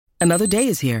Another day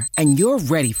is here, and you're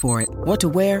ready for it. What to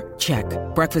wear? Check.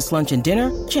 Breakfast, lunch, and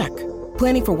dinner? Check.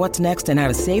 Planning for what's next and how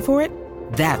to save for it?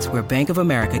 That's where Bank of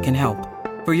America can help.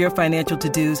 For your financial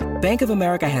to-dos, Bank of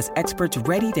America has experts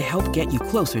ready to help get you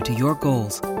closer to your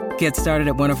goals. Get started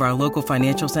at one of our local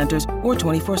financial centers or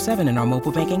 24/7 in our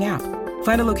mobile banking app.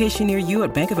 Find a location near you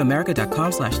at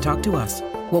bankofamerica.com/talktous.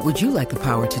 What would you like the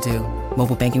power to do?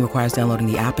 Mobile banking requires downloading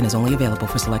the app and is only available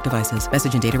for select devices.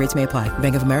 Message and data rates may apply.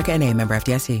 Bank of America NA, member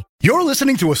FDIC. You're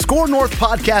listening to a Score North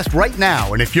podcast right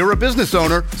now, and if you're a business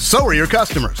owner, so are your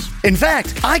customers. In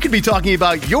fact, I could be talking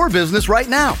about your business right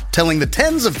now, telling the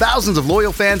tens of thousands of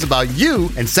loyal fans about you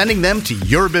and sending them to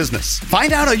your business.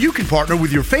 Find out how you can partner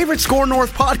with your favorite Score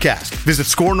North podcast. Visit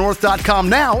scorenorth.com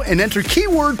now and enter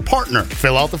keyword partner.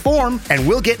 Fill out the form, and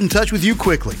we'll get in touch with you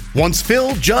quickly. Once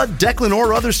Phil, Judd, Declan,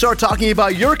 or others start talking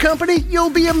about your company, you'll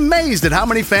be amazed at how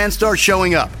many fans start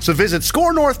showing up. So visit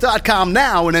scorenorth.com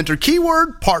now and enter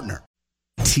keyword partner.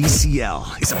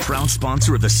 TCL is a proud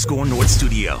sponsor of the Score North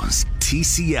Studios.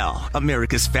 TCL,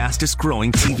 America's fastest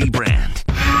growing TV brand.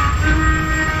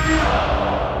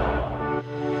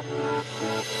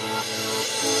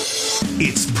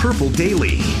 It's Purple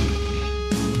Daily.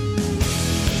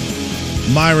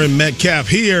 Myron Metcalf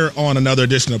here on another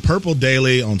edition of Purple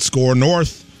Daily on Score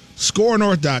North.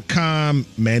 ScoreNorth.com.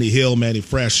 Manny Hill, Manny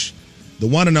Fresh, the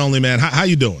one and only, man. How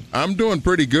you doing? I'm doing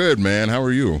pretty good, man. How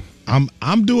are you?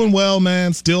 I'm doing well,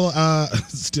 man. Still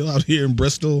out here in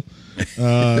Bristol,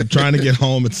 trying to get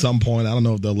home at some point. I don't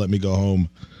know if they'll let me go home,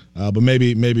 but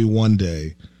maybe one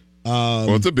day.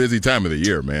 Well, it's a busy time of the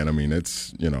year, man. I mean,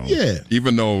 it's, yeah.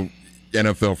 Even though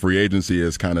NFL free agency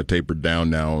has kind of tapered down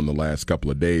now in the last couple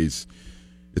of days,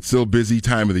 it's still a busy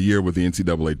time of the year with the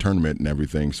NCAA tournament and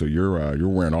everything. So you're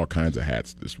wearing all kinds of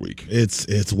hats this week.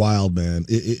 It's wild, man.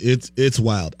 It's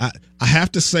wild. I have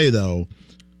to say though,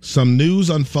 some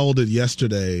news unfolded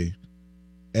yesterday,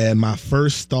 and my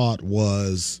first thought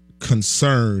was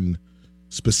concern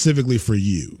specifically for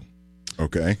you.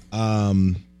 Okay.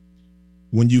 When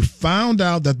you found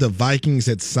out that the Vikings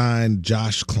had signed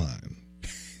Josh Klein,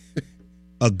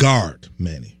 a guard,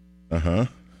 Manny. Uh-huh.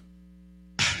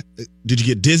 Did you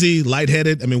get dizzy,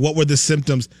 lightheaded? I mean, what were the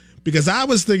symptoms? Because I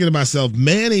was thinking to myself,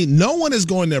 Manny, no one is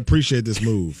going to appreciate this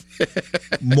move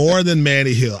more than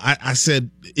Manny Hill. I said,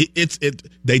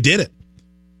 they did it.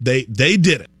 They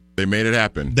did it. They made it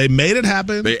happen. They made it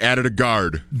happen. They added a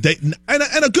guard. And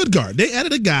a good guard. They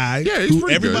added a guy who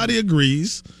everybody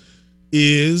agrees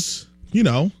is,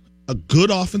 a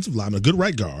good offensive lineman, a good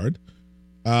right guard,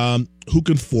 who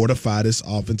can fortify this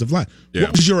offensive line. Yeah.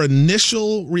 What was your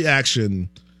initial reaction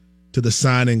to the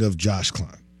signing of Josh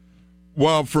Klein?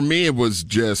 Well, for me, it was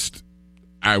just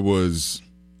I was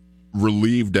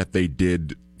relieved that they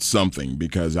did something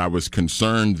because I was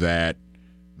concerned that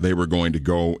they were going to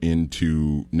go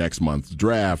into next month's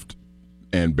draft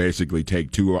and basically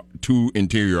take two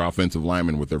interior offensive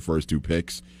linemen with their first two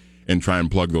picks and try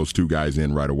and plug those two guys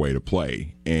in right away to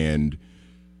play. And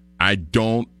I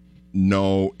don't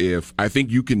know if – I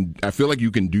feel like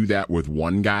you can do that with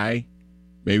one guy.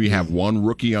 Maybe have one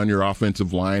rookie on your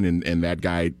offensive line and that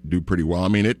guy do pretty well. I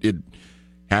mean, it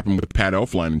happened with Pat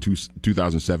Elflein in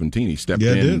 2017. He stepped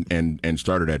in and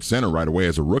started at center right away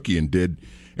as a rookie and did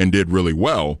really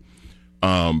well.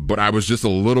 But I was just a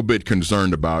little bit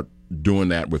concerned about doing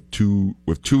that with two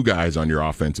guys on your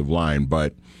offensive line.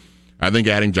 But I think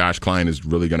adding Josh Klein is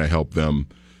really going to help them.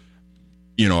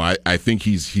 I think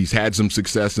he's had some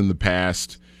success in the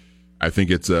past. I think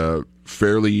it's a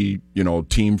fairly,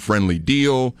 team-friendly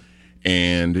deal.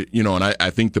 And, and I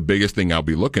think the biggest thing I'll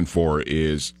be looking for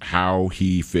is how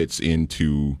he fits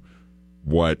into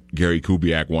what Gary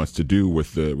Kubiak wants to do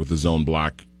with the zone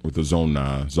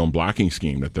blocking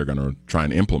scheme that they're going to try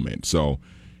and implement. So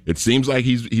it seems like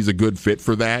he's a good fit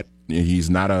for that. He's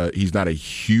not a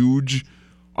huge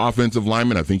offensive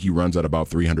lineman. I think he runs at about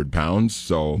 300 pounds.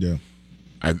 So yeah.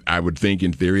 I would think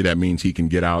in theory that means he can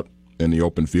get out in the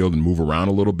open field and move around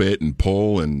a little bit and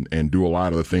pull and do a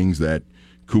lot of the things that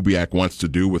Kubiak wants to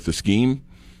do with the scheme.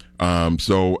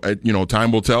 So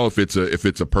time will tell if it's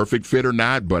a perfect fit or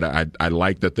not. But I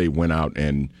like that they went out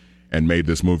and made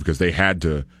this move because they had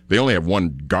to. They only have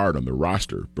one guard on the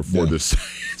roster before this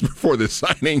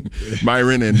signing.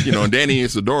 Myron and Danny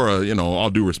Isidora. All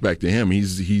due respect to him,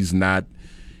 he's not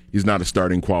a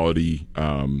starting quality.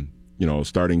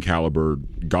 Starting caliber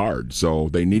guard. So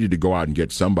they needed to go out and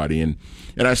get somebody, and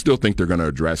I still think they're going to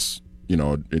address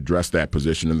that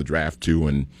position in the draft too,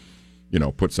 and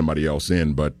put somebody else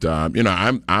in. But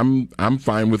I'm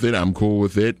fine with it. I'm cool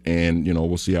with it, and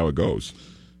we'll see how it goes.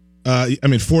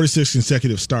 46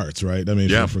 consecutive starts, right? I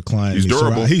mean, for Klein, he's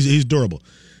durable. He's durable.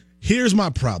 Here's my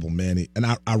problem, Manny, and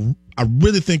I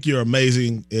really think you're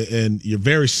amazing and you're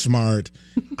very smart.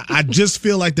 I just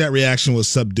feel like that reaction was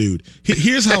subdued.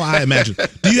 Here's how I imagine.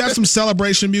 Do you have some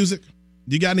celebration music?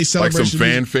 Do you got any celebration like some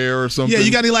fanfare music? or something? Yeah,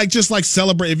 you got any just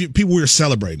celebrate? If people were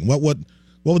celebrating, what would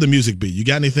the music be? You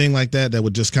got anything like that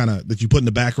would just kind of that you put in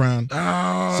the background? So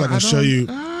I can show you.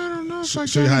 I don't know.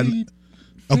 Show you how.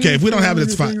 Okay, if we don't have it,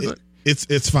 it's fine.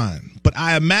 It's fine. But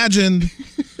I imagine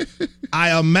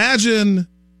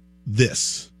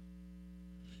this.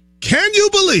 Can you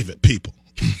believe it, people?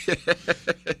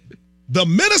 The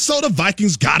Minnesota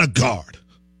Vikings got a guard.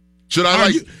 Should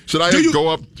I go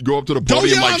up to the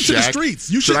podium like Shaq? To the streets.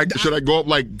 Should I go up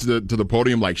like to the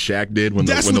podium like Shaq did when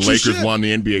the Lakers won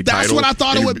the NBA title? That's what I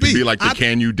thought it would be. Be like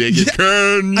can you dig it?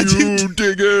 Can you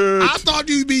dig it? I thought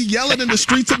you'd be yelling in the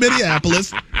streets of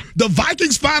Minneapolis. The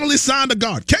Vikings finally signed a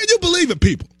guard. Can you believe it,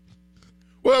 people?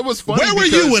 Well, it was funny. Where were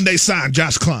you when they signed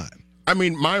Josh Klein? I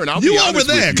mean, Myron, I'll you be honest over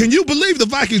there. with you. Can you believe the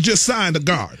Vikings just signed a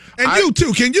guard? And you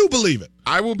too. Can you believe it?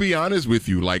 I will be honest with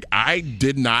you. Like, I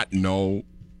did not know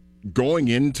going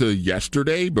into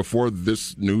yesterday before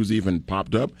this news even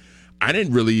popped up. I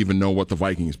didn't really even know what the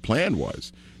Vikings' plan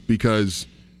was because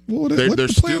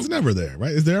the plan's never there,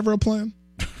 right? Is there ever a plan?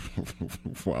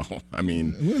 Well, I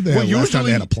mean, last time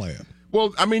they had a plan.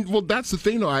 Well, I mean, that's the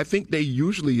thing, though. I think they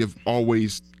usually have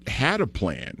always had a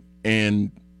plan,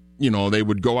 and they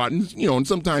would go out and and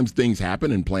sometimes things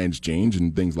happen and plans change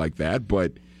and things like that.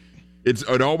 But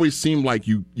it always seemed like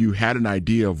you had an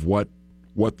idea of what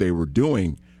they were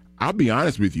doing. I'll be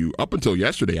honest with you. Up until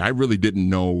yesterday, I really didn't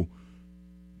know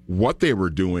what they were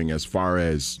doing as far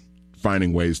as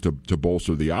finding ways to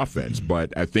bolster the offense.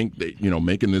 But I think that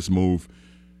making this move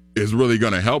is really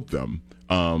going to help them.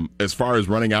 As far as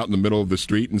running out in the middle of the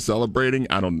street and celebrating,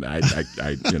 I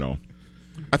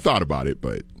thought about it,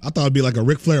 but I thought it'd be like a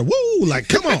Ric Flair. Woo! Like,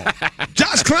 come on,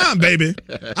 Josh Klein, baby.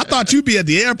 I thought you'd be at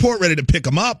the airport ready to pick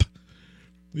him up.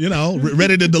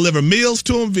 Ready to deliver meals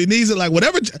to him if he needs it. Like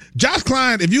whatever, Josh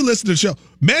Klein. If you listen to the show,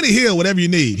 Manny Hill, whatever you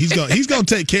need, he's gonna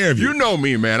take care of you. You know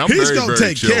me, man. He's very, gonna very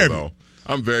take chill, care of you.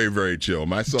 I'm very, very chill.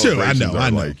 My celebrations I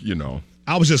know. Like,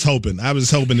 I was just hoping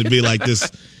to be like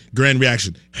this grand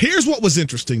reaction. Here's what was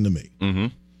interesting to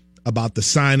me about the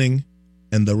signing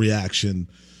and the reaction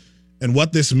and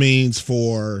what this means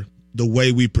for the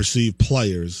way we perceive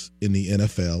players in the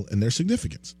NFL and their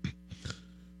significance.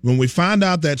 When we found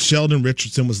out that Sheldon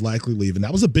Richardson was likely leaving,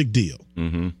 that was a big deal.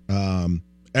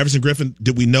 Everson Griffin,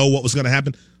 did we know what was going to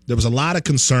happen? There was a lot of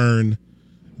concern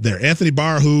there. Anthony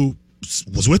Barr, who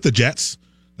was with the Jets,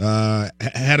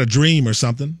 had a dream or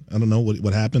something. I don't know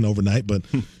what happened overnight, but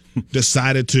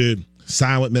decided to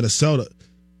sign with Minnesota.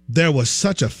 There was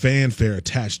such a fanfare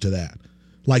attached to that.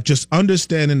 Like just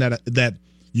understanding that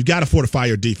you got to fortify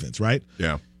your defense, right?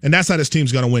 Yeah. And that's how this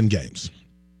team's going to win games.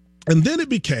 And then it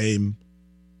became,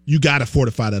 you got to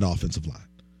fortify that offensive line.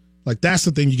 Like that's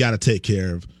the thing you got to take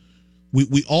care of.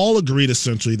 We all agreed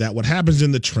essentially that what happens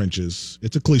in the trenches,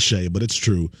 it's a cliche, but it's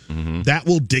true, that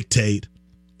will dictate,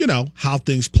 how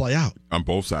things play out. On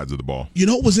both sides of the ball. You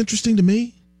know what was interesting to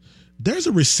me? There's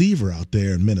a receiver out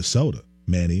there in Minnesota,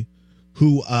 Manny,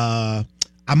 who I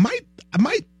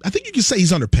think you can say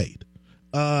he's underpaid.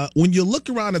 When you look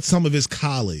around at some of his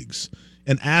colleagues,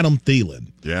 and Adam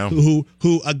Thielen,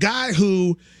 who a guy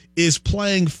who is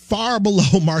playing far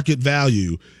below market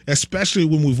value, especially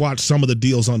when we've watched some of the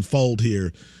deals unfold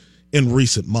here in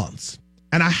recent months.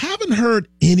 And I haven't heard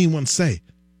anyone say,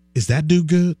 is that dude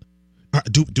good?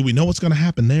 Do we know what's going to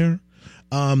happen there?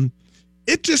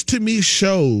 It just, to me,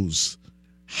 shows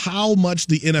how much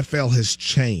the NFL has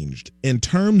changed in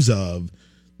terms of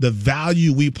the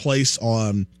value we place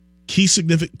on key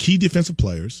defensive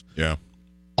players,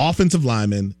 offensive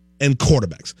linemen, and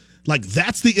quarterbacks. Like,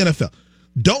 that's the NFL.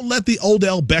 Don't let the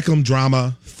Odell Beckham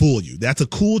drama fool you. That's a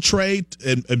cool trade,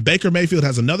 and Baker Mayfield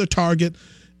has another target,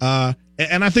 and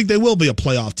I think they will be a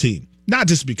playoff team. Not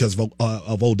just because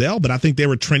of Odell, but I think they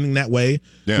were trending that way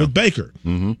with Baker.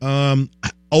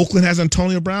 Oakland has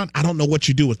Antonio Brown. I don't know what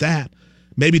you do with that.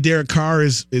 Maybe Derek Carr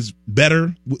is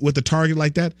better with a target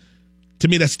like that. To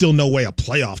me, that's still no way a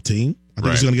playoff team. I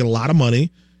think he's going to get a lot of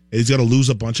money, and he's going to lose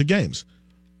a bunch of games.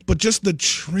 But just the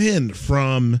trend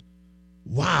from,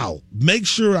 wow, make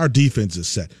sure our defense is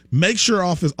set. Make sure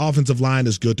our offensive line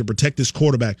is good to protect this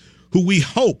quarterback who we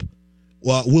hope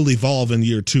will evolve in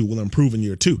year two, will improve in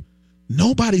year two.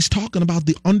 Nobody's talking about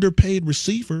the underpaid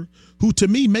receiver who, to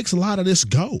me, makes a lot of this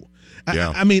go.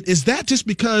 Yeah. I mean, is that just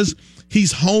because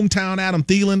he's hometown Adam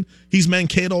Thielen? He's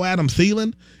Mankato Adam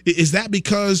Thielen? Is that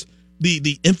because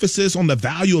the emphasis on the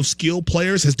value of skilled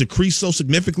players has decreased so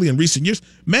significantly in recent years?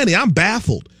 Manny, I'm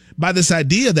baffled by this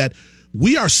idea that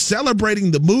we are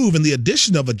celebrating the move and the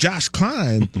addition of a Josh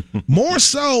Klein more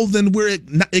so than we're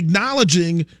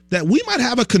acknowledging that we might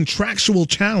have a contractual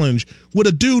challenge with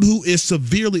a dude who is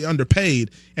severely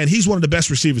underpaid, and he's one of the best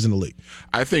receivers in the league.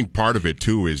 I think part of it,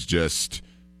 too, is just,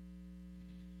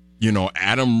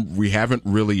 Adam, we haven't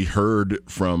really heard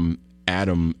from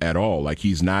Adam at all. Like,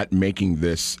 he's not making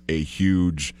this a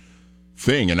huge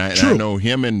thing, and I know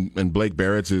him and Blake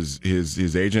Barrett's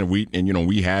his agent.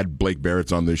 We had Blake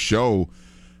Barrett's on this show.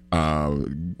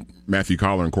 Matthew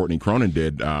Collar and Courtney Cronin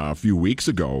did a few weeks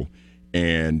ago,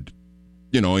 and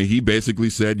he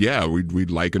basically said, "Yeah, we'd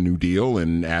like a new deal,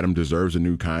 and Adam deserves a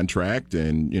new contract."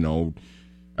 And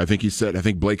I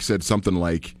think Blake said something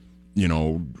like,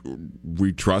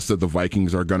 "We trust that the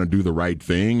Vikings are going to do the right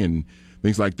thing," and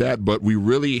things like that. But we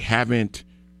really haven't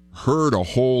heard a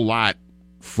whole lot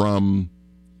from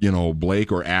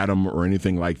Blake or Adam or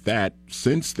anything like that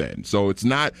since then. So it's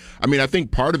not, I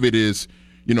think part of it is,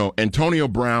 Antonio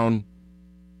Brown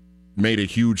made a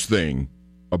huge thing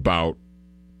about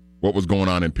what was going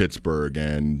on in Pittsburgh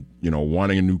and,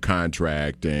 wanting a new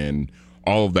contract and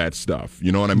all of that stuff.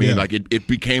 You know what I mean? Yeah. Like it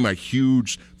became a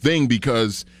huge thing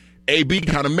because AB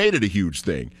kind of made it a huge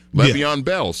thing. Le'Veon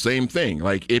Bell, same thing.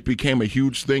 Like it became a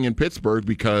huge thing in Pittsburgh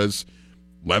because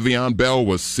Le'Veon Bell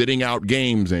was sitting out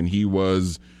games and he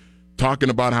was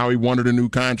talking about how he wanted a new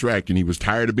contract and he was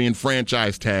tired of being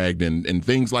franchise tagged and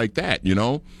things like that,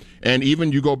 And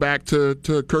even you go back to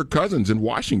Kirk Cousins in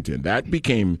Washington. That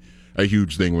became a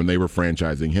huge thing when they were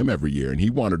franchising him every year and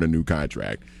he wanted a new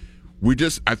contract.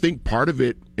 I think part of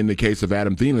it in the case of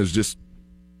Adam Thielen is just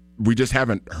we just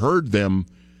haven't heard them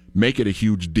make it a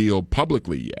huge deal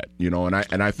publicly yet,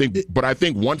 and I think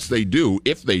once they do,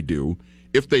 if they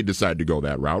decide to go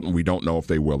that route, and we don't know if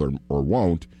they will or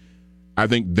won't, I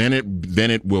think then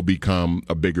it will become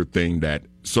a bigger thing that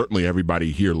certainly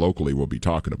everybody here locally will be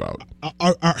talking about.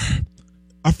 Are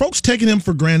folks taking him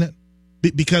for granted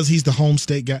because he's the home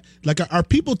state guy? Like, are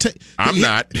people? I'm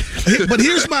not. But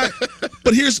here's my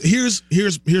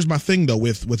thing though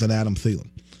with an Adam Thielen.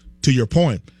 To your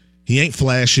point, he ain't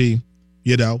flashy.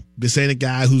 This ain't a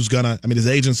guy who's gonna. His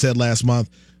agent said last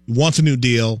month wants a new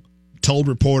deal. Told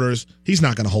reporters he's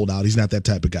not gonna hold out. He's not that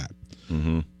type of guy.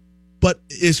 Mm-hmm. But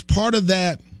is part of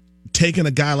that taking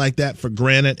a guy like that for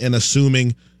granted and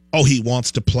assuming, oh, he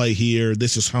wants to play here,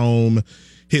 this is home,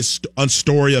 his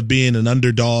story of being an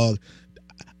underdog?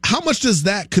 How much does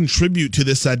that contribute to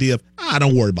this idea of,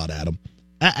 don't worry about Adam.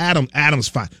 Adam's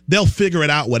fine. They'll figure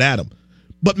it out with Adam.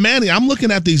 But, Manny, I'm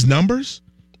looking at these numbers,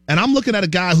 and I'm looking at a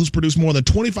guy who's produced more than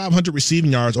 2,500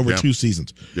 receiving yards over 2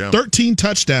 seasons. Yeah. 13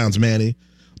 touchdowns, Manny.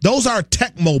 Those are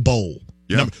Tecmo Bowl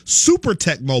numbers. Super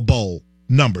Tecmo Bowl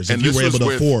numbers, and if you were able to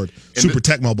afford Super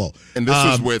Tecmo Bowl. And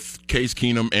this is with Case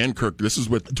Keenum and Kirk. This is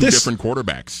with two different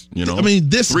quarterbacks, Three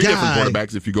different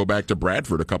quarterbacks if you go back to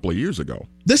Bradford a couple of years ago.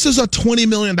 This is a $20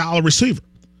 million receiver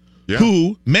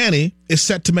who, Manny, is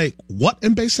set to make what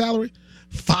in base salary?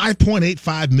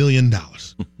 $5.85 million.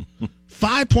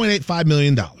 $5.85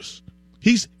 million.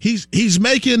 He's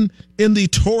making in the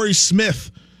Torrey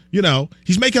Smith,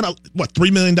 he's making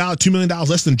 $3 million, $2 million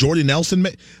less than Jordy Nelson.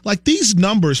 Like these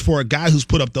numbers for a guy who's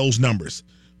put up those numbers.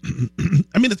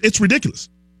 It's ridiculous.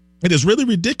 It is really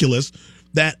ridiculous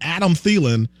that Adam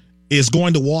Thielen is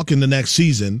going to walk in the next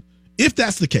season, if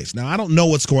that's the case. Now, I don't know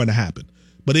what's going to happen,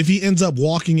 but if he ends up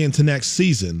walking into next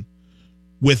season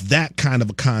with that kind of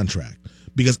a contract,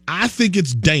 because I think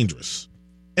it's dangerous.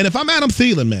 And if I'm Adam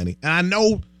Thielen, Manny, and I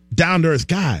know down-to-earth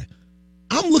guy,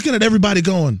 I'm looking at everybody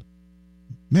going,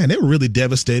 man, they were really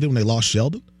devastated when they lost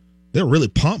Sheldon. They were really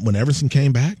pumped when Everson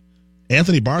came back.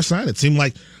 Anthony Barr signed. It seemed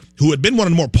like, who had been one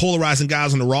of the more polarizing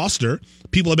guys on the roster,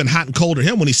 people have been hot and cold to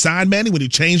him when he signed Manny, when he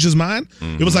changed his mind.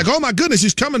 Mm-hmm. It was like, oh, my goodness,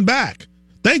 he's coming back.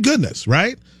 Thank goodness,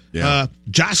 right? Yeah.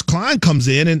 Josh Klein comes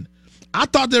in, and I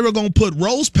thought they were going to put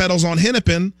rose petals on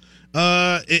Hennepin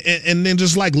and then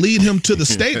just like lead him to the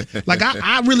state. Like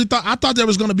I really thought there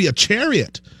was going to be a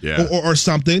chariot or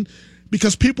something,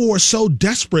 because people were so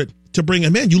desperate to bring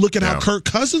him in. You look at how Kirk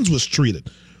Cousins was treated.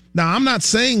 Now, I'm not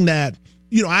saying that,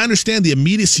 I understand the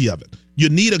immediacy of it. You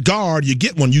need a guard, you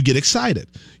get one, you get excited.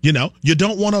 You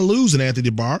don't want to lose an Anthony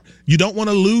Barr. You don't want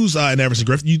to lose an Everson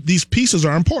Griffin. These pieces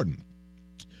are important.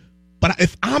 But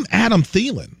if I'm Adam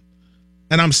Thielen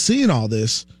and I'm seeing all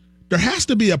this, there has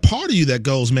to be a part of you that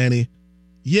goes, Manny,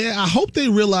 I hope they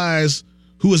realize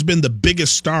who has been the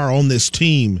biggest star on this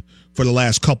team for the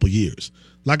last couple years.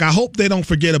 Like, I hope they don't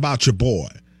forget about your boy.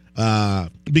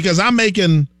 Because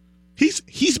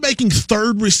he's making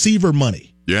third receiver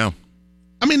money. Yeah.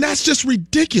 That's just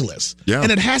ridiculous. Yeah.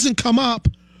 And it hasn't come up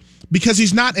because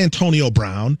he's not Antonio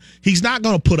Brown. He's not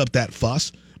going to put up that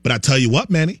fuss. But I tell you what,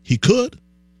 Manny, he could.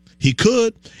 He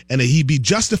could, and he'd be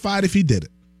justified if he did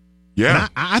it. Yeah.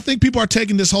 And I think people are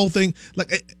taking this whole thing,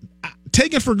 like,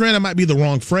 taking for granted might be the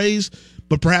wrong phrase,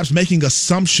 but perhaps making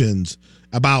assumptions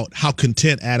about how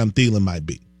content Adam Thielen might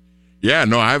be. Yeah,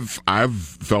 no, I've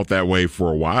felt that way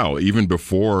for a while, even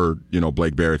before,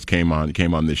 Blake Berets came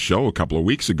on this show a couple of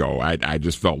weeks ago. I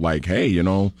just felt like, hey,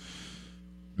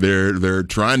 they're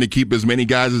trying to keep as many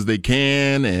guys as they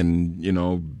can,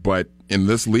 and but in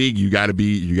this league you got to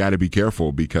be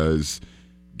careful, because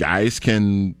guys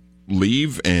can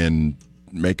leave and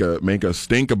make a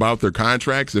stink about their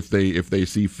contracts if they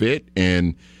see fit,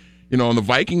 and and the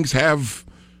Vikings have.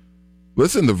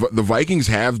 Listen, the Vikings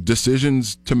have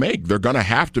decisions to make. They're going to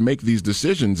have to make these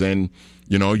decisions. And,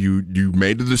 you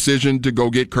made the decision to go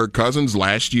get Kirk Cousins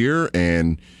last year,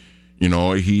 and,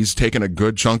 he's taken a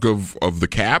good chunk of the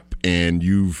cap, and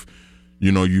you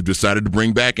decided to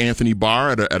bring back Anthony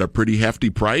Barr at a pretty hefty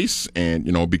price, and,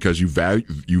 because you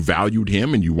valued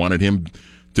him and you wanted him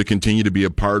to continue to be a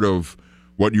part of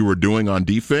what you were doing on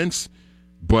defense.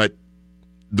 But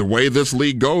the way this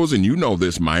league goes, and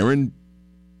this, Myron,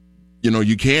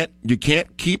 you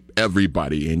can't keep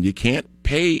everybody, and you can't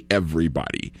pay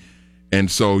everybody. And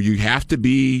so you have to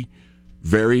be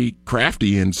very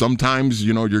crafty, and sometimes,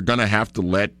 you're going to have to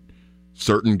let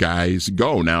certain guys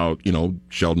go. Now,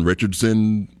 Sheldon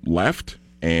Richardson left,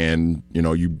 and,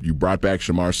 you brought back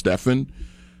Shamar Stephen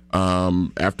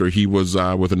after he was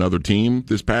with another team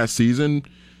this past season.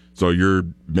 So you're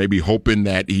maybe hoping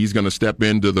that he's going to step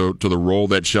into the role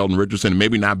that Sheldon Richardson,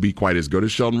 maybe not be quite as good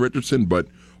as Sheldon Richardson, but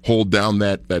hold down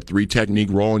that 3-technique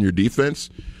role in your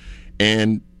defense.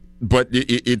 But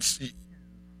it's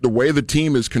the way the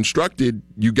team is constructed,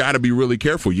 you got to be really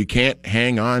careful. You can't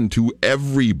hang on to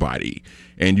everybody,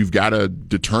 and you've got to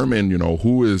determine,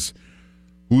 who's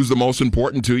the most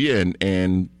important to you,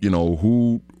 and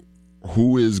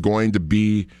who is going to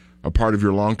be a part of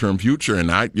your long-term future. And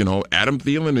Adam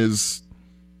Thielen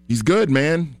he's good,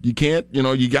 man. You can't,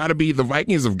 the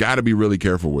Vikings have got to be really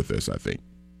careful with this, I think.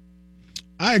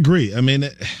 I agree. I mean,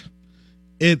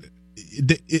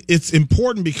 it's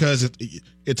important because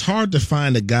it's hard to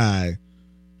find a guy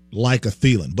like a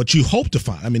Thielen, but you hope to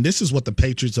find. I mean, this is what the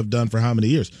Patriots have done for how many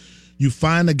years? You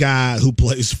find a guy who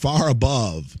plays far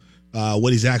above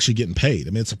what he's actually getting paid.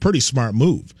 I mean, it's a pretty smart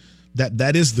move.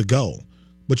 That is the goal.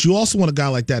 But you also want a guy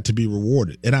like that to be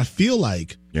rewarded. And I feel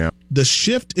like the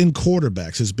shift in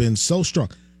quarterbacks has been so strong.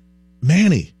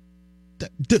 Manny,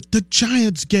 the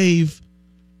Giants gave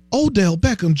Odell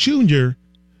Beckham Jr.,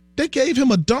 they gave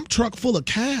him a dump truck full of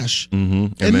cash,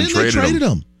 and then they traded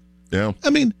him. Yeah. I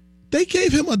mean, they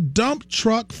gave him a dump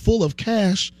truck full of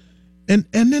cash, and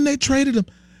then they traded him.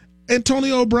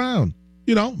 Antonio Brown,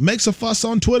 makes a fuss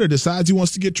on Twitter, decides he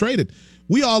wants to get traded.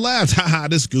 We all laughed,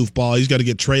 this goofball, he's going to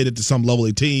get traded to some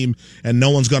lowly team, and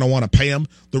no one's going to want to pay him.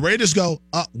 The Raiders go,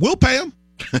 we'll pay him.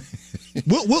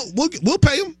 we'll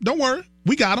pay him. Don't worry,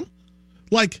 we got him.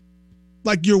 Like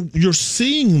you're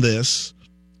seeing this,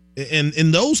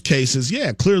 in those cases,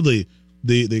 clearly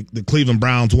the Cleveland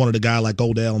Browns wanted a guy like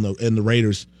Odell and the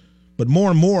Raiders, but more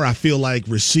and more I feel like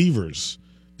receivers.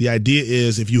 The idea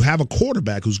is if you have a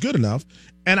quarterback who's good enough,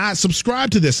 and I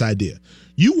subscribe to this idea,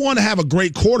 you want to have a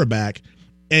great quarterback,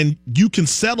 and you can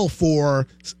settle for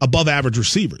above average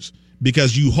receivers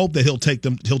because you hope that he'll take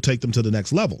them to the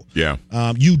next level. Yeah.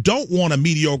 You don't want a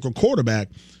mediocre quarterback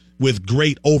with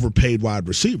great overpaid wide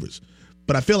receivers.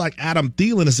 But I feel like Adam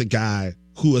Thielen is a guy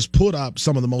who has put up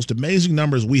some of the most amazing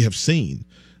numbers we have seen,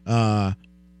 and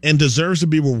deserves to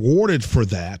be rewarded for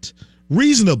that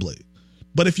reasonably.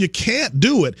 But if you can't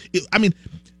do it,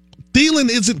 Thielen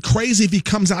isn't crazy if he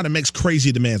comes out and makes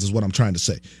crazy demands, is what I'm trying to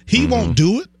say. He won't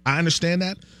do it. I understand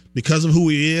that because of who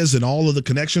he is and all of the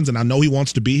connections, and I know he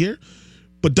wants to be here.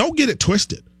 But don't get it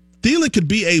twisted. Thielen could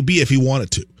be AB if he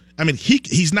wanted to. I mean,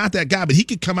 he's not that guy, but he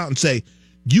could come out and say,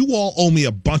 you all owe me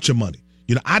a bunch of money.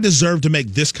 I deserve to make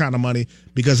this kind of money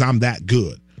because I'm that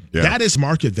good. Yeah. That is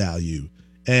market value.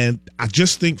 And I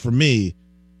just think for me,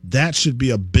 that should be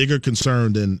a bigger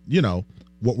concern than,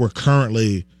 what we're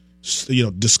currently,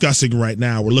 discussing right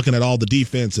now. We're looking at all the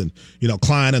defense and,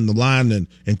 Klein and the line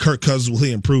and Kirk Cousins, will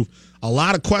he improve? A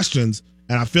lot of questions.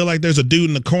 And I feel like there's a dude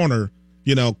in the corner,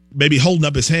 maybe holding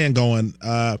up his hand going,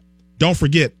 don't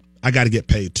forget, I got to get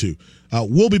paid too.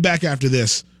 We'll be back after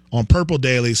this on Purple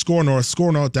Daily, Score North,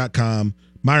 scorenorth.com.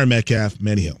 Myron Metcalf,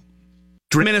 Manny Hill.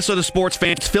 Minnesota sports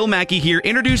fans, Phil Mackey here,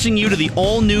 introducing you to the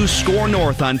all-new Score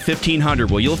North on 1500,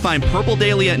 where you'll find Purple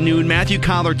Daily at noon, Matthew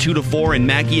Collar 2 to 4, and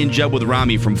Mackey and Jeb with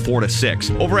Rami from 4 to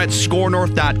 6. Over at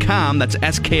scorenorth.com, that's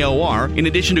SKOR. In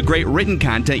addition to great written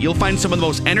content, you'll find some of the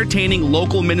most entertaining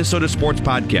local Minnesota sports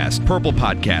podcasts. Purple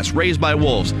Podcast, Raised by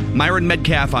Wolves, Myron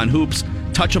Metcalf on Hoops,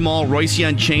 Touch 'em All, Royce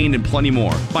Unchained, and plenty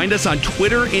more. Find us on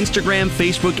Twitter, Instagram,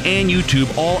 Facebook, and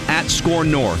YouTube, all at Score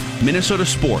North. Minnesota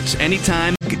sports,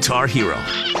 anytime. Guitar Hero,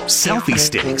 selfie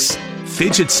sticks,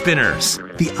 fidget spinners,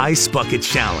 the Ice Bucket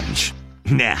Challenge.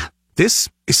 Nah, this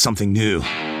is something new.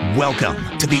 Welcome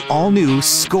to the all-new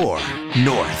Score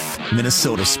North.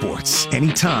 Minnesota sports,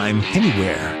 anytime,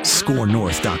 anywhere.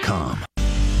 ScoreNorth.com.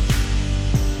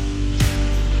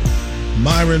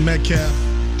 Myron Metcalf,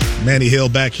 Manny Hill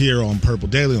back here on Purple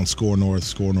Daily on Score North,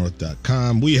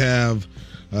 ScoreNorth.com. We have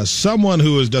someone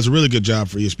who does a really good job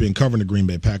for ESPN covering the Green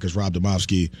Bay Packers, Rob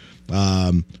Demovsky.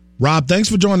 Rob, thanks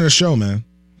for joining the show, man.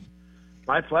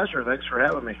 My pleasure. Thanks for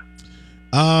having me.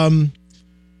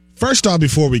 First off,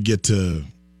 before we get to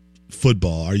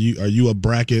football, are you a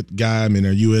bracket guy? I mean,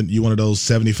 are you one of those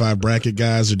 75 bracket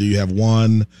guys, or do you have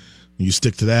one? You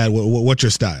stick to that. What's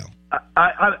your style?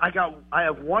 I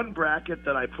have one bracket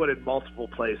that I put in multiple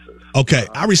places. Okay,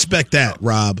 I respect that,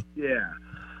 Rob. Yeah,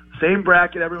 same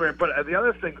bracket everywhere. But the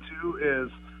other thing too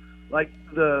is like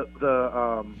the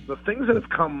things that have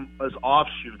come as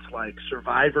offshoots, like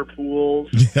survivor pools,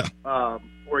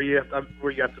 where you have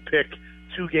to pick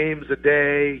 2 games a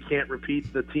day, you can't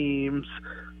repeat the teams.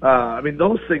 I mean,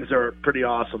 those things are pretty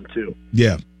awesome too.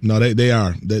 Yeah, no, they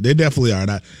are. They definitely are.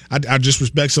 And I just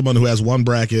respect someone who has one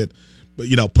bracket. But,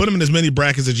 put them in as many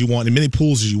brackets as you want, in many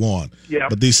pools as you want. Yeah.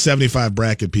 But these 75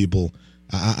 bracket people,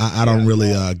 I don't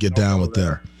really get down with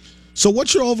them. So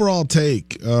what's your overall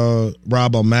take,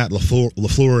 Rob, on Matt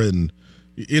LaFleur and,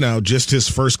 just his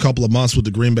first couple of months with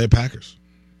the Green Bay Packers?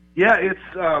 Yeah,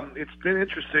 it's been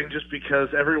interesting just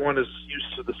because everyone is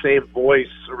used to the same voice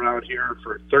around here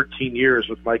for 13 years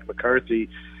with Mike McCarthy,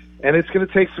 and it's going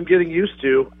to take some getting used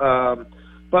to.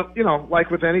 But,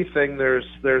 like with anything, there's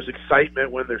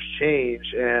excitement when there's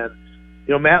change. And,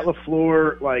 Matt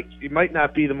LaFleur, he might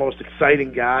not be the most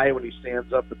exciting guy when he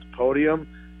stands up at the podium,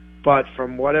 but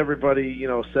from what everybody,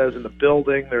 says in the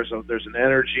building, there's an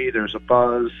energy, there's a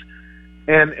buzz.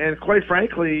 And quite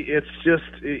frankly,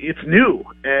 it's new.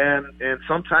 And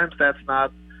sometimes that's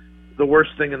not the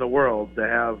worst thing in the world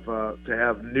to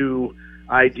have new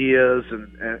ideas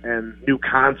and new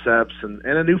concepts and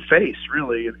a new face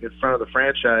really in front of the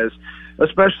franchise,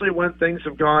 especially when things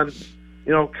have gone,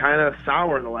 kind of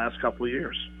sour in the last couple of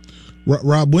years.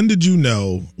 Rob, when did you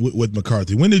know with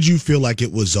McCarthy? When did you feel like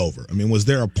it was over? I mean, was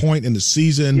there a point in the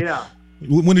season? Yeah.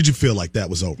 When did you feel like that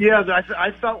was over? Yeah,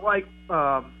 I felt like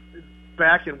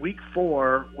back in Week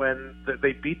 4 when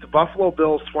they beat the Buffalo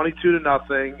Bills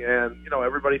 22-0, and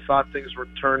everybody thought things were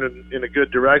turning in a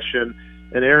good direction.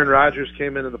 And Aaron Rodgers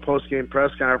came in the post-game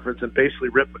press conference and basically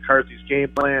ripped McCarthy's game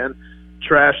plan,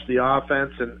 trashed the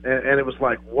offense, and it was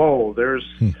like, whoa, there's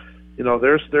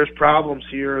problems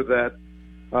here that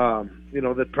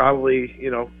that probably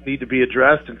need to be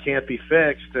addressed and can't be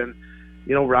fixed. And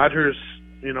Rodgers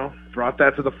brought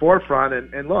that to the forefront.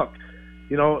 And look,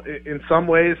 in some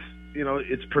ways,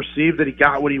 it's perceived that he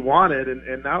got what he wanted,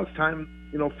 and now it's time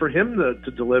for him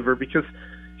to deliver, because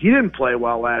he didn't play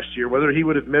well last year, whether he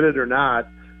would admit it or not.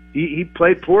 He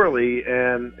played poorly,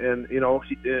 and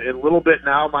a little bit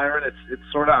now, Myron, it's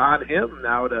sort of on him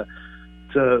now to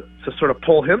sort of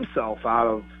pull himself out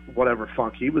of whatever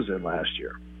funk he was in last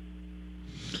year.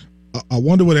 I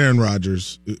wonder what Aaron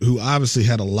Rodgers, who obviously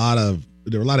had there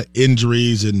were a lot of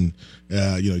injuries, and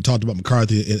he talked about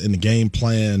McCarthy in the game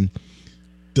plan.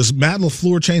 Does Matt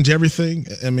LaFleur change everything?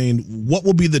 I mean, what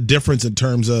will be the difference in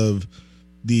terms of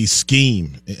the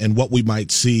scheme and what we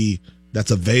might see that's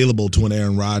available to an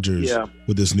Aaron Rodgers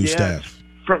with this new staff?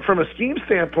 From a scheme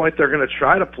standpoint, they're going to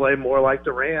try to play more like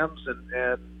the Rams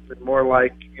and more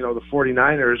like the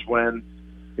 49ers when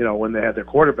they had their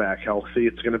quarterback healthy.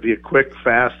 It's going to be a quick,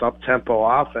 fast, up-tempo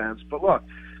offense. But look,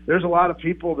 there's a lot of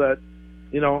people that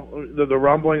the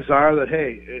rumblings are that,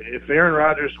 hey, if Aaron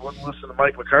Rodgers wouldn't listen to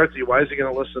Mike McCarthy, why is he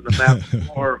going to listen to Matt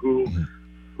LaFleur,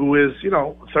 who is, a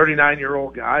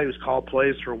 39-year-old guy who's called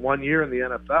plays for 1 year in the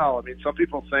NFL? I mean, some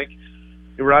people think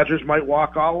Rodgers might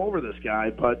walk all over this guy,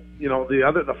 but,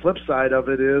 the flip side of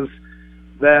it is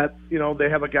that, they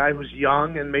have a guy who's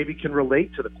young and maybe can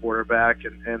relate to the quarterback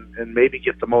and maybe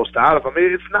get the most out of him.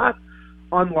 It's not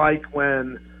unlike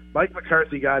when Mike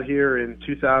McCarthy got here in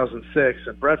 2006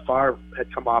 and Brett Favre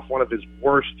had come off one of his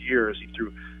worst years. He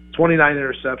threw 29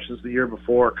 interceptions the year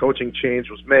before. Coaching change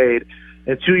was made.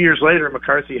 And 2 years later,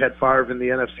 McCarthy had Favre in the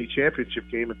NFC Championship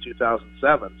game in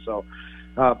 2007. So,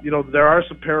 there are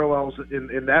some parallels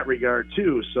in that regard,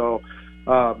 too. So,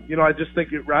 I just think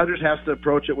Rodgers has to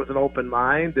approach it with an open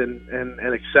mind and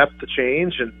accept the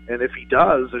change. And if he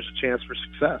does, there's a chance for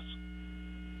success.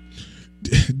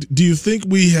 Do you think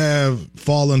we have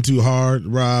fallen too hard,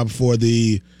 Rob, for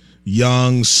the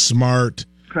young, smart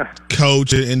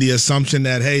coach and the assumption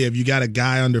that, hey, if you got a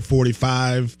guy under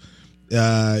 45,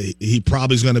 he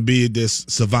probably is going to be this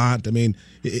savant? I mean,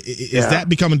 is that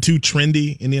becoming too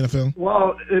trendy in the NFL?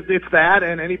 Well, it's that,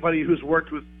 and anybody who's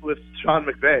worked with Sean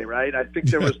McVay, right? I think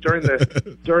there was during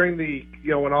the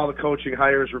when all the coaching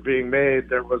hires were being made,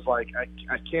 there was like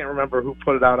I can't remember who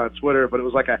put it out on Twitter, but it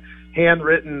was like a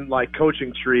handwritten like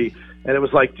coaching tree, and it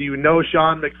was like, do you know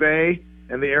Sean McVay?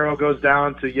 And the arrow goes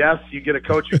down to yes, you get a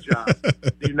coaching job.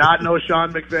 Do you not know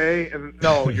Sean McVay? And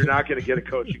no, you're not going to get a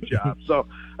coaching job. So,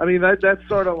 I mean, that's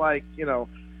sort of like,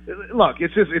 look,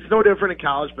 it's no different in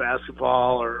college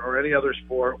basketball or any other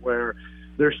sport where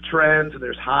there's trends and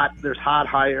there's hot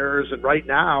hires. And right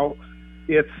now,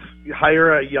 it's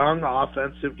hire a young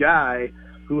offensive guy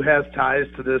who has ties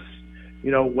to this,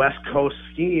 West Coast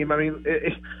scheme. I mean,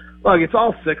 look, it's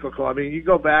all cyclical. I mean, you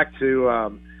go back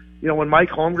to, when Mike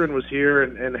Holmgren was here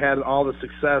and had all the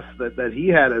success that he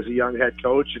had as a young head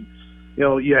coach, and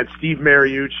you had Steve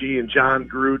Mariucci and John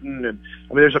Gruden, and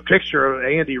I mean, there's a picture of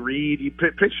Andy Reid,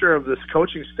 picture of this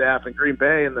coaching staff in Green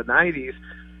Bay in the '90s,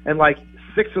 and like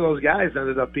 6 of those guys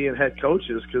ended up being head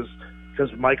coaches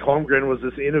because Mike Holmgren was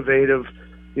this innovative,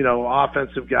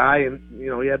 offensive guy, and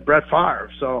he had Brett Favre.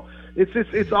 So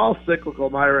it's all cyclical,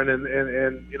 Myron,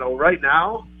 and right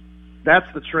now, that's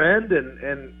the trend,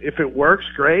 and if it works,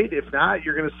 great. If not,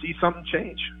 you're going to see something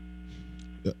change.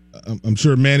 I'm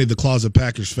sure Manny, the closet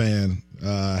Packers fan,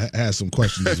 has some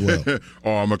questions as well.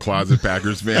 Oh, I'm a closet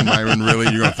Packers fan, Myron.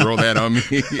 Really? You're going to throw that on me?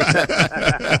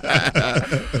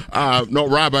 No,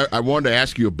 Rob, I wanted to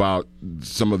ask you about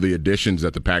some of the additions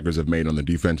that the Packers have made on the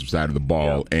defensive side of the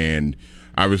ball, and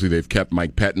obviously they've kept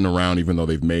Mike Pettin around, even though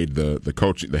they've made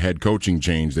the head coaching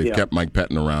change. They've kept Mike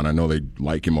Pettin around. I know they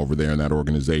like him over there in that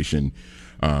organization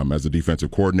as a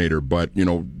defensive coordinator. But,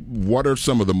 what are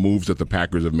some of the moves that the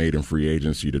Packers have made in free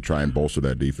agency to try and bolster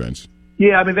that defense?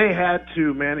 Yeah, I mean, they had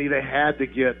to, Manny. They had to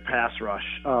get pass rush.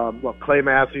 Look, Clay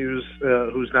Matthews,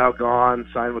 who's now gone,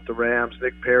 signed with the Rams.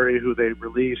 Nick Perry, who they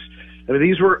released. I mean,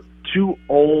 these were 2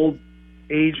 old,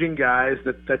 aging guys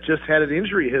that just had an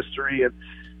injury history. And,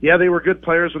 yeah, they were good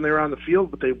players when they were on the field,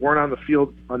 but they weren't on the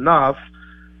field enough.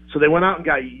 So they went out and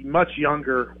got much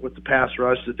younger with the pass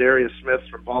rush, Darius Smith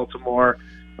from Baltimore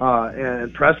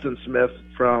and Preston Smith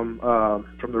from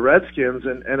the Redskins.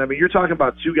 And I mean, you're talking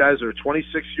about 2 guys that are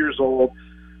 26 years old,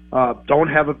 don't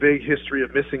have a big history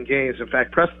of missing games. In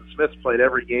fact, Preston Smith played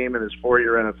every game in his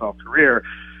 4-year NFL career.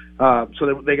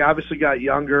 So they obviously got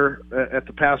younger at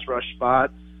the pass rush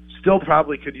spot. Still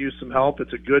probably could use some help.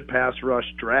 It's a good pass rush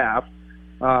draft.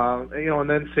 And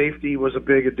then safety was a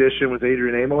big addition with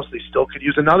Adrian Amos. They still could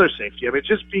use another safety. I mean, it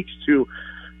just speaks to,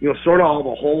 sort of all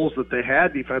the holes that they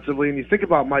had defensively. And you think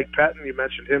about Mike Pettin, you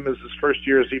mentioned him as his first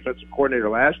year as defensive coordinator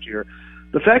last year.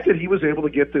 The fact that he was able to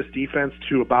get this defense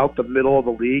to about the middle of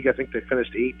the league, I think they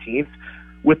finished 18th,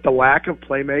 with the lack of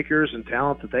playmakers and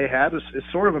talent that they had is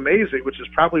sort of amazing, which is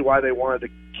probably why they wanted to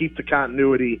keep the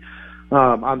continuity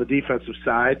on the defensive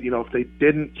side. If they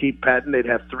didn't keep Pettin, they'd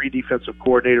have 3 defensive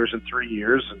coordinators in 3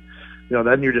 years, and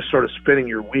then you're just sort of spinning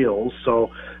your wheels. So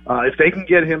if they can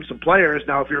get him some players,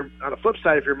 now if you're on the flip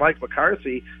side, if you're Mike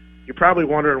McCarthy, you're probably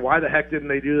wondering why the heck didn't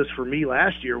they do this for me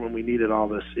last year when we needed all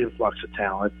this influx of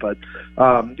talent. But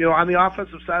on the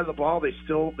offensive side of the ball, they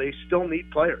still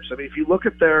need players. I mean, if you look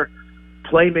at their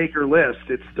playmaker list,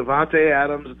 it's Devontae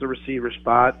Adams at the receiver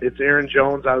spot, it's Aaron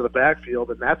Jones out of the backfield,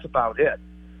 and that's about it.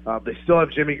 They still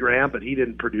have Jimmy Graham, but he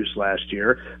didn't produce last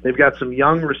year. They've got some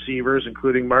young receivers,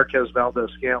 including Marquez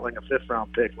Valdez-Scantling, a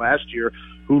 5th-round pick last year,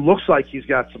 who looks like he's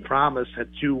got some promise, had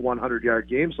 2 100-yard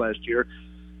games last year.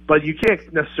 But you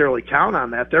can't necessarily count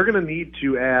on that. They're going to need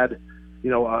to add,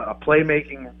 a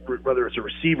playmaking, whether it's a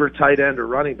receiver, tight end, or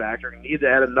running back. They're going to need to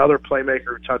add another playmaker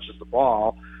who touches the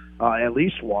ball, at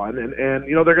least one. And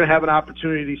they're going to have an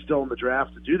opportunity still in the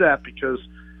draft to do that because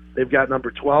they've got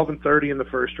number 12 and 30 in the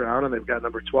first round, and they've got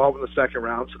number 12 in the second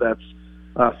round. So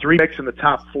that's 3 picks in the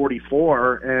top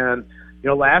 44. And,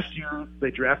 last year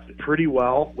they drafted pretty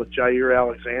well with Jair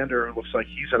Alexander. It looks like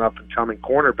he's an up-and-coming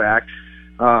cornerback,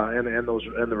 and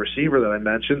the receiver that I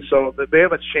mentioned. So they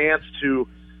have a chance to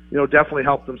definitely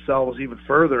helped themselves even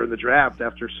further in the draft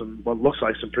after what looks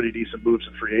like some pretty decent moves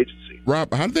in free agency.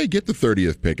 Rob, how did they get the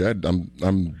 30th pick? I'm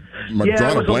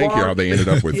drawing a blank here how they ended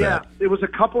up with that. Yeah, it was a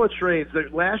couple of trades.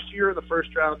 Last year in the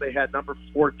first round, they had number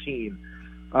 14.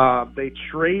 They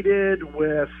traded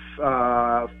with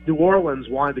New Orleans,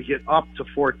 wanted to get up to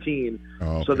 14.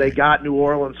 Okay. So they got New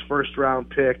Orleans' first-round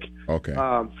pick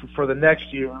for the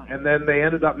next year. And then they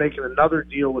ended up making another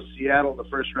deal with Seattle in the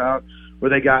first round where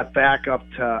they got back up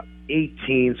to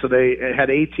 18. So they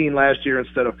had 18 last year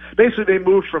instead of – basically they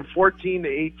moved from 14 to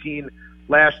 18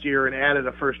 last year and added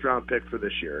a first-round pick for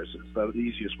this year. It's the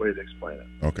easiest way to explain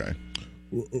it. Okay.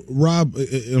 Rob,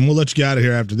 and we'll let you get out of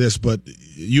here after this, but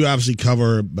you obviously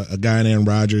cover a guy in Aaron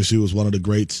Rodgers who was one of the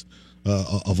greats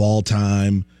of all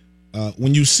time.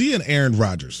 When you see an Aaron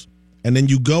Rodgers and then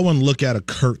you go and look at a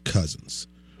Kirk Cousins,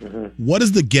 what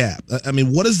is the gap? I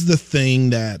mean, what is the thing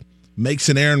that makes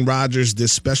an Aaron Rodgers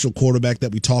this special quarterback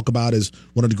that we talk about as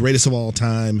one of the greatest of all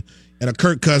time, and a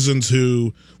Kirk Cousins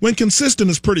who, when consistent,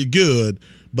 is pretty good,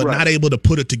 but not able to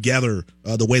put it together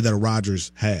the way that a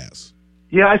Rodgers has?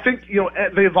 Yeah, I think,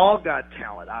 they've all got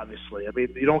talent, obviously. I mean,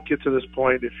 you don't get to this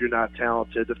point if you're not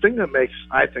talented. The thing that makes,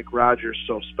 I think, Rodgers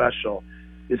so special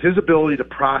is his ability to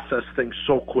process things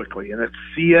so quickly and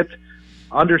see it,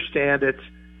 understand it,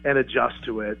 and adjust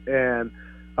to it. And,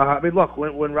 look,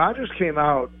 when Rodgers came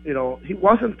out, he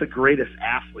wasn't the greatest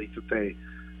athlete that they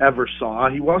ever saw.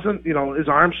 He wasn't, his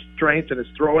arm strength and his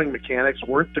throwing mechanics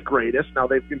weren't the greatest. Now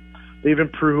they've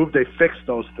improved, they fixed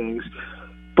those things.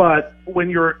 But when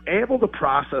you're able to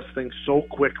process things so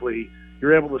quickly,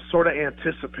 you're able to sort of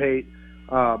anticipate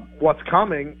what's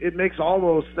coming, it makes all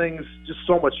those things just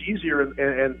so much easier,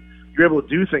 and you're able to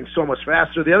do things so much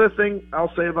faster. The other thing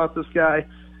I'll say about this guy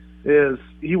is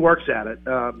he works at it.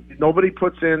 Nobody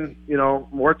puts in,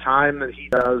 more time than he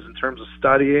does in terms of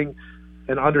studying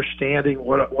and understanding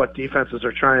what defenses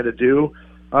are trying to do.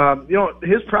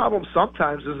 His problem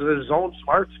sometimes is that his own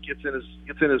smarts gets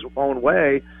in his own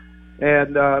way.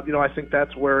 And, I think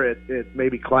that's where it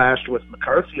maybe clashed with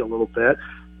McCarthy a little bit.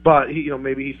 But,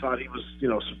 maybe he thought he was,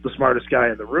 the smartest guy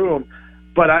in the room.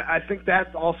 But I think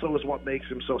that also is what makes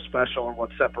him so special and what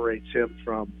separates him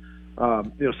from,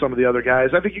 some of the other guys.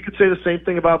 I think you could say the same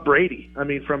thing about Brady. I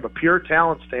mean, from a pure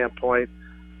talent standpoint,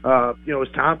 is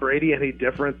Tom Brady any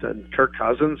different than Kirk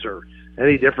Cousins or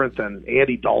any different than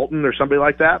Andy Dalton or somebody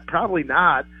like that? Probably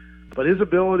not. But his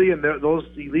ability and those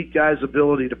elite guys'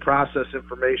 ability to process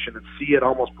information and see it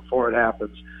almost before it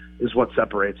happens is what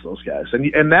separates those guys.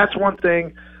 And that's one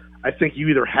thing I think you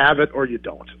either have it or you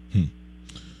don't.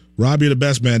 Rob, you're the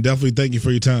best, man. Definitely thank you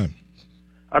for your time.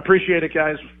 I appreciate it,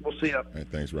 guys. We'll see you. All right,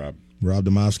 thanks, Rob. Rob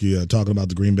Demovsky talking about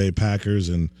the Green Bay Packers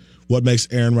and what makes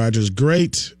Aaron Rodgers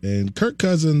great and Kirk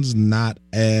Cousins not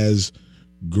as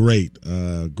great.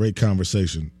 Great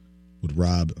conversation with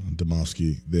Rob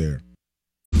Demovsky there.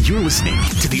 You're listening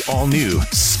to the all-new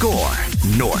Score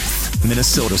North.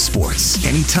 Minnesota sports.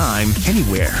 Anytime,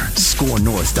 anywhere.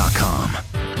 ScoreNorth.com.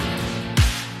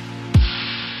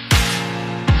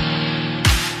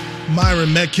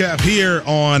 Myron Metcalf here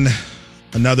on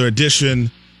another edition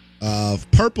of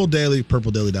Purple Daily,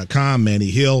 purpledaily.com.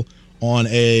 Manny Hill on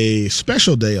a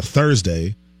special day of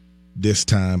Thursday this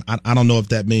time. I don't know if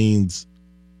that means,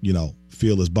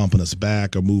 Phil is bumping us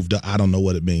back or moved up. I don't know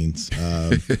what it means.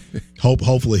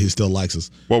 Hopefully he still likes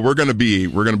us. Well, we're gonna be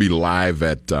live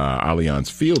at Allianz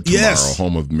Field tomorrow,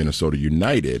 home of Minnesota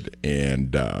United,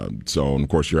 and so of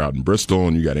course you're out in Bristol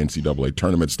and you got NCAA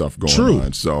tournament stuff going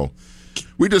on. So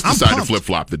we just decided to flip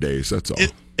flop the days. That's all,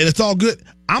 and it's all good.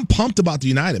 I'm pumped about the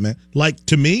United, man. Like,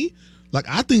 to me,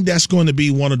 I think that's going to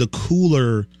be one of the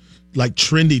cooler,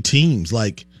 trendy teams.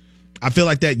 I feel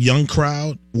like that young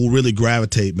crowd will really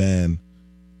gravitate, man,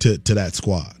 to that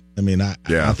squad. I mean, I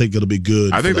think it'll be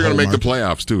good. I think they're going to make the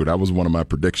playoffs, too. That was one of my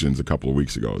predictions a couple of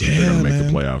weeks ago. They're going to make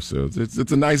the playoffs. So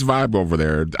it's a nice vibe over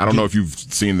there. I don't know if you've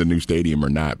seen the new stadium or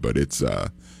not, but it's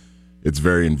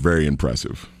very, very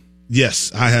impressive.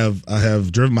 Yes, I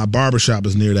have driven. My barbershop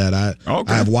is near that. I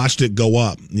have watched it go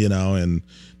up, and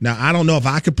now I don't know if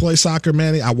I could play soccer,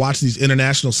 Manny. I watched these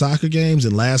international soccer games,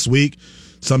 and last week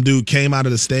some dude came out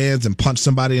of the stands and punched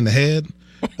somebody in the head.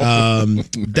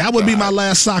 That would be my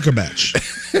last soccer match.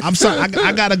 I'm sorry,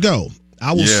 I gotta go.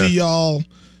 I will see y'all.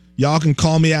 Y'all can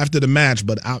call me after the match,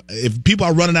 but if people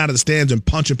are running out of the stands and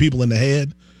punching people in the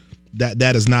head,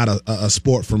 that is not a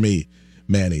sport for me,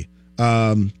 Manny.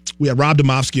 We had Rob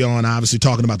Demovsky on, obviously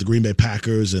talking about the Green Bay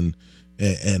Packers and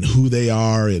who they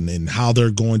are and how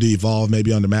they're going to evolve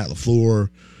maybe under Matt LaFleur.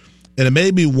 And it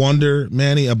made me wonder,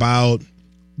 Manny, about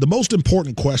the most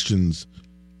important questions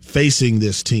facing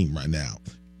this team right now.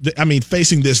 I mean,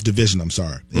 facing this division,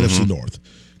 NFC North.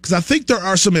 Because I think there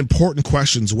are some important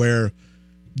questions where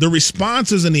the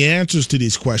responses and the answers to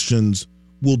these questions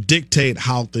will dictate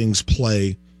how things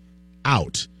play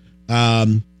out.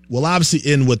 We'll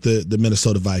obviously end with the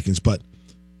Minnesota Vikings, but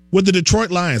with the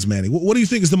Detroit Lions, Manny, what do you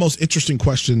think is the most interesting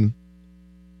question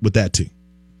with that team?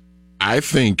 I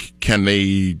think can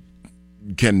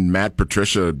Matt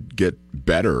Patricia get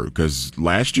better? Because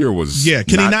last year was can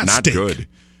he not stink? Good.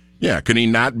 Yeah, can he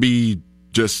not be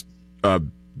just a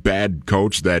bad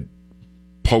coach that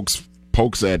pokes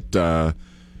at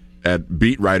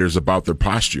beat writers about their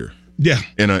posture? Yeah,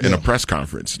 in a press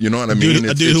conference. You know what I mean?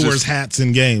 A dude who wears hats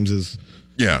in games is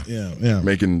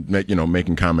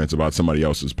making comments about somebody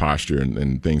else's posture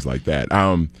and things like that.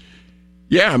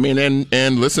 Yeah, I mean,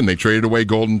 and listen, they traded away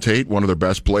Golden Tate, one of their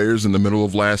best players in the middle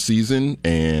of last season,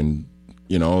 and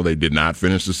they did not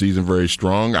finish the season very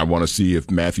strong. I want to see if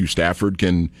Matthew Stafford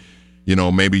can,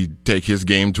 maybe take his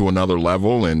game to another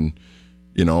level, and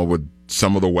with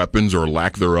some of the weapons or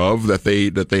lack thereof that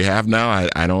they have now,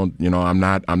 I don't,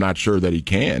 I'm not sure that he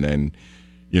can, and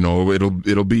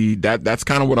it'll be that's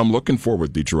kind of what I'm looking for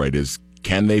with Detroit is,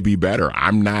 can they be better?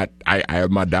 I have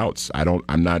my doubts.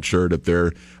 I'm not sure that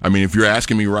they're. I mean, if you're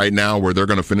asking me right now where they're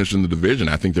going to finish in the division,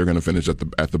 I think they're going to finish at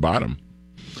the bottom.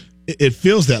 It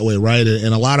feels that way, right?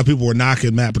 And a lot of people were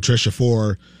knocking Matt Patricia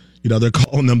for, they're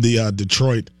calling them the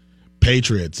Detroit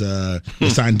Patriots. They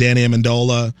signed Danny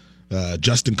Amendola,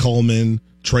 Justin Coleman,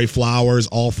 Trey Flowers,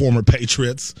 all former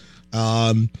Patriots.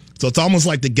 So it's almost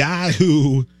like the guy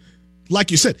who, like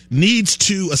you said, needs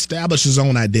to establish his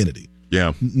own identity.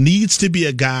 Yeah. Needs to be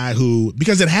a guy who,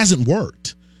 because it hasn't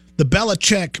worked. The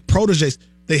Belichick proteges,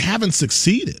 they haven't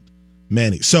succeeded,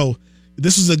 Manny. So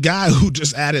this is a guy who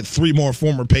just added 3 more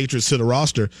former Patriots to the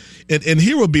roster. And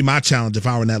here would be my challenge if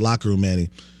I were in that locker room, Manny.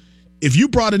 If you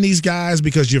brought in these guys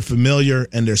because you're familiar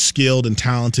and they're skilled and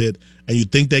talented and you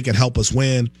think they can help us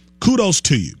win, kudos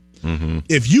to you. Mm-hmm.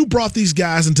 If you brought these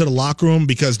guys into the locker room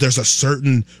because there's a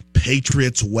certain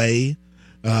Patriots way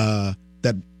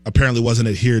that apparently wasn't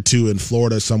adhered to in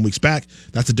Florida some weeks back,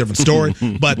 that's a different story.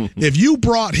 But if you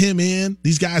brought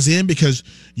these guys in because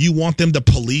you want them to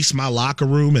police my locker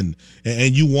room and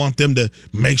you want them to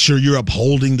make sure you're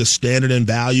upholding the standard and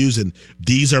values and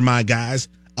these are my guys,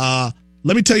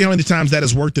 let me tell you how many times that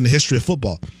has worked in the history of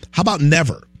football. How about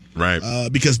never? Right.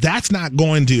 Because that's not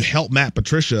going to help Matt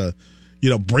Patricia,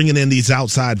 bringing in these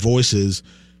outside voices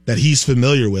that he's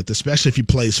familiar with, especially if he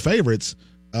plays favorites.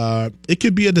 It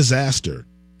could be a disaster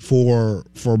for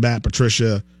Matt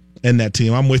Patricia and that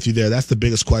team. I'm with you there. That's the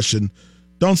biggest question.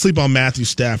 Don't sleep on Matthew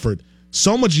Stafford.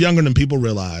 So much younger than people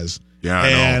realize. Yeah, I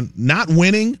and know. Not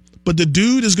winning, but the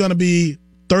dude is going to be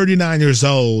 39 years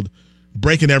old,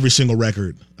 breaking every single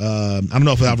record. I don't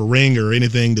know if he'll have a ring or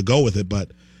anything to go with it,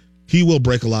 but he will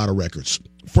break a lot of records.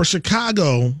 For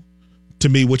Chicago, to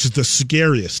me, which is the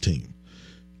scariest team,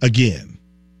 again,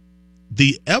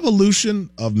 the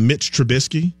evolution of Mitch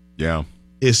Trubisky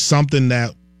is something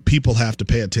that people have to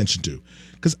pay attention to.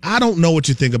 Because I don't know what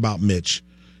you think about Mitch.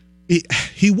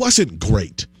 He wasn't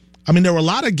great. I mean, there were a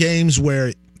lot of games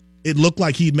where it looked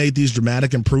like he'd made these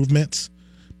dramatic improvements,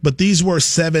 but these were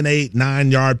 7, 8,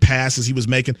 9-yard passes he was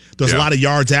making. There was a lot of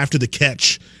yards after the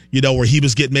catch, where he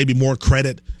was getting maybe more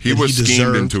credit He was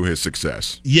schemed into his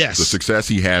success. Yes. The success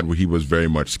he had, he was very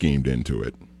much schemed into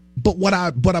it. But what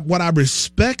I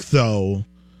respect, though,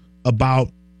 about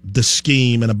the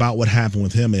scheme and about what happened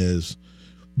with him is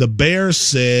the Bears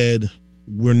said,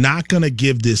 we're not going to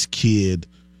give this kid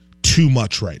too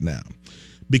much right now.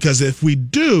 Because if we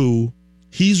do,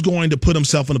 he's going to put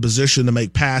himself in a position to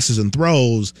make passes and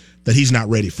throws that he's not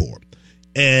ready for.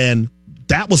 And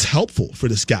that was helpful for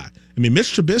this guy. I mean,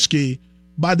 Mitch Trubisky,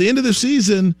 by the end of the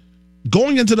season,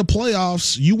 going into the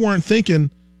playoffs, you weren't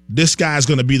thinking this guy's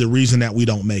going to be the reason that we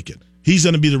don't make it. He's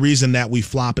going to be the reason that we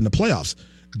flop in the playoffs.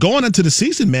 Going into the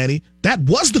season, Manny, that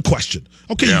was the question.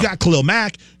 Okay, You got Khalil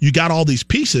Mack, you got all these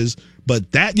pieces, but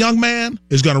that young man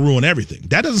is going to ruin everything.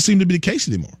 That doesn't seem to be the case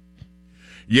anymore.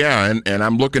 Yeah, and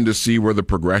I'm looking to see where the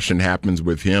progression happens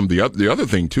with him. The other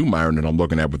thing, too, Myron, that I'm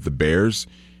looking at with the Bears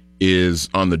is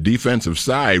on the defensive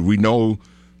side, we know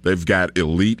they've got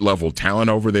elite-level talent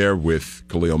over there with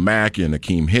Khalil Mack and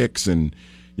Akeem Hicks and,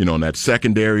 in that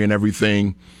secondary and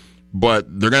everything.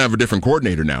 But they're going to have a different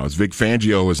coordinator now. As Vic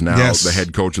Fangio is now the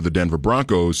head coach of the Denver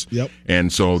Broncos. Yep.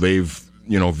 And so they've,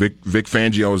 Vic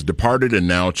Fangio has departed, and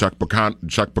now Chuck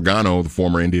Pagano, the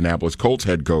former Indianapolis Colts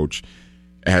head coach,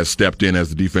 has stepped in as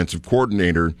the defensive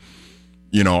coordinator.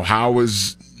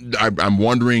 I'm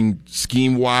wondering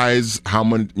scheme-wise, how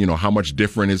much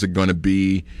different is it going to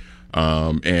be?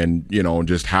 And,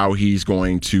 just how he's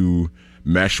going to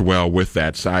mesh well with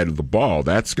that side of the ball.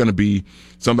 That's going to be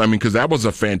something. I mean, because that was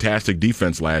a fantastic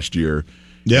defense last year.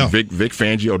 Yeah, Vic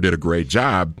Fangio did a great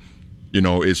job. You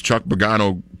know, is Chuck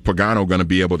Pagano going to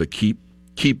be able to keep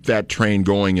that train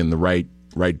going in the right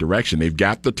direction? They've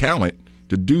got the talent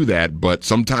to do that, but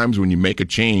sometimes when you make a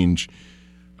change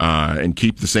and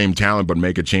keep the same talent but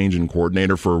make a change in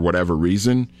coordinator for whatever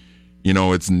reason, you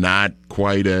know, it's not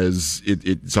quite as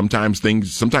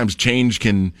sometimes change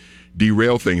can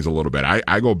derail things a little bit.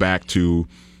 I go back to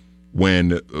when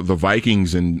the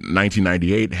Vikings in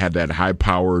 1998 had that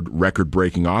high-powered,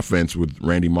 record-breaking offense with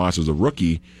Randy Moss as a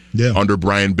rookie under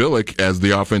Brian Billick as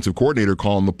the offensive coordinator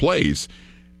calling the plays.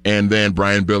 And then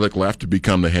Brian Billick left to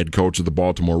become the head coach of the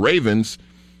Baltimore Ravens,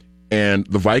 and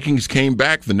the Vikings came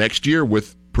back the next year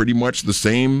with pretty much the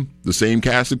same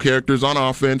cast of characters on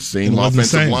offense, same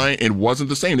offensive line. It wasn't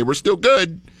the same. They were still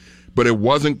good, but it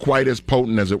wasn't quite as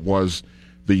potent as it was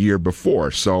the year before.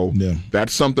 So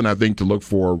that's something I think to look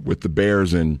for with the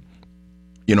Bears. And,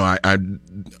 you know, I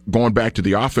going back to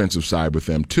the offensive side with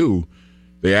them too,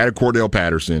 they added Cordell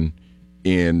Patterson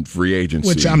in free agency.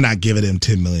 Which I'm not giving him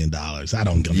 $10 million. I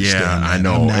don't understand that. I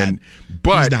know.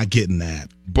 But he's not getting that.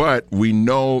 But we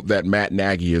know that Matt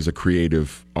Nagy is a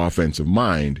creative offensive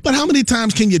mind. But how many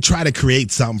times can you try to create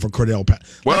something for Cordell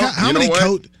Patterson? Well, like, how many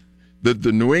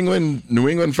the New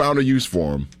England found a use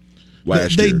for him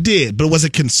last year. They did, but was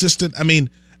it consistent? I mean,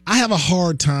 I have a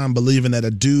hard time believing that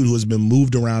a dude who has been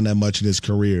moved around that much in his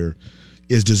career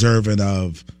is deserving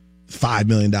of $5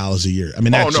 million a year. I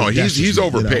mean, he's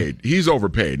overpaid. You know? He's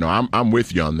overpaid. No, I'm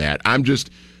with you on that. I'm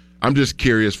just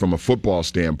curious from a football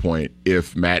standpoint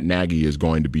if Matt Nagy is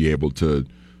going to be able to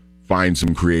find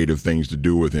some creative things to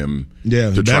do with him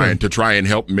to try and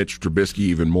help Mitch Trubisky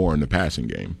even more in the passing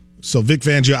game. So Vic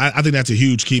Fangio, I think that's a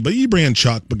huge key. But you bring in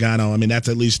Chuck Pagano. I mean, that's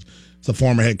at least a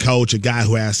former head coach, a guy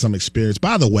who has some experience.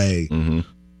 By the way,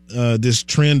 this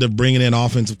trend of bringing in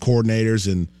offensive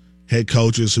coordinators and head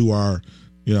coaches who are,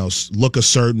 you know, look a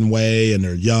certain way and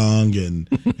they're young and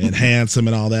handsome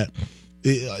and all that.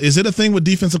 Is it a thing with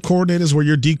defensive coordinators where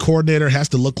your D coordinator has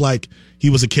to look like he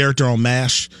was a character on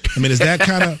MASH? I mean, is that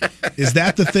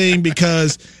the thing?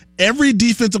 Because every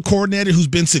defensive coordinator who's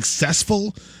been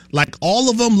successful, like all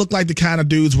of them look like the kind of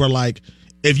dudes where, like,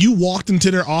 if you walked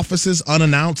into their offices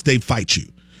unannounced, they'd fight you.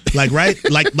 Like, right?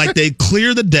 like they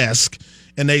clear the desk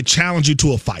and they challenge you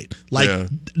to a fight. Like,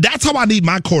 that's how I need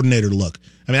my coordinator to look.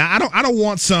 I mean, I don't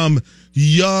want some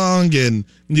young and,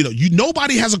 you know,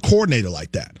 nobody has a coordinator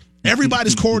like that.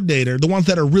 Everybody's coordinator, the ones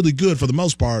that are really good for the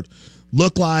most part,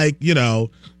 look like, you know,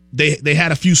 they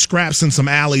had a few scraps in some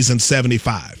alleys in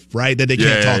 75, right, that they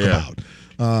can't talk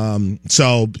about.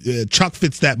 So Chuck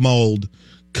fits that mold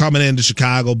coming into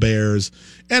Chicago Bears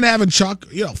and having Chuck,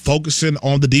 you know, focusing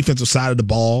on the defensive side of the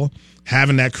ball,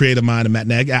 having that creative mind of Matt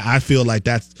Nagy. I feel like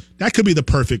that could be the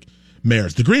perfect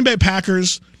marriage. The Green Bay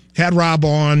Packers had Rob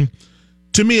on.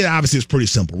 To me, obviously, it's pretty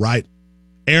simple, right?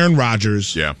 Aaron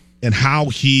Rodgers. Yeah. And how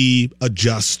he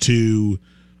adjusts to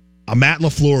a Matt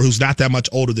LaFleur who's not that much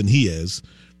older than he is,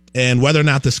 and whether or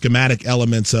not the schematic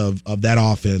elements of that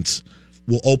offense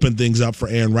will open things up for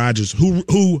Aaron Rodgers,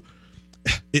 who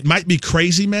it might be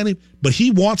crazy, Manny, but he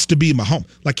wants to be Mahomes.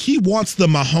 Like, he wants the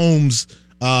Mahomes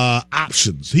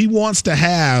options. He wants to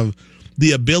have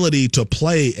the ability to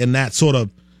play in that sort of,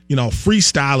 you know,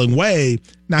 freestyling way.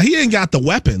 Now, he ain't got the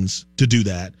weapons to do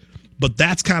that, but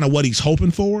that's kind of what he's hoping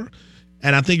for.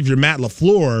 And I think if you're Matt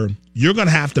LaFleur, you're going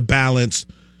to have to balance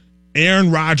Aaron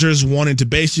Rodgers wanting to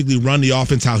basically run the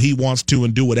offense how he wants to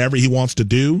and do whatever he wants to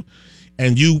do,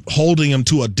 and you holding him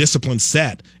to a disciplined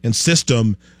set and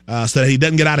system so that he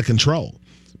doesn't get out of control.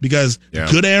 Because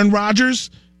good Aaron Rodgers,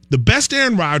 the best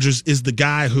Aaron Rodgers is the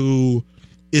guy who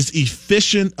is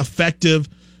efficient, effective,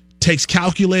 takes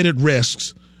calculated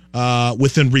risks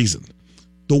within reason.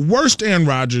 The worst Aaron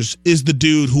Rodgers is the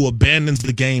dude who abandons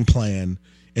the game plan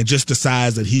and just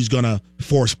decides that he's going to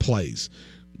force plays.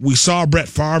 We saw Brett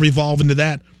Favre evolve into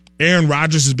that. Aaron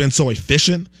Rodgers has been so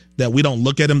efficient that we don't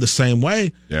look at him the same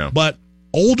way. Yeah. But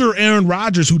older Aaron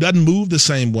Rodgers, who doesn't move the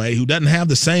same way, who doesn't have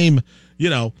the same, you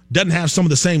know, doesn't have some of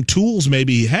the same tools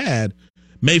maybe he had,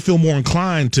 may feel more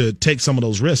inclined to take some of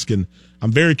those risks. And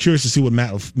I'm very curious to see what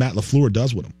Matt LaFleur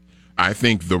does with him. I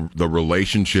think the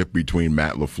relationship between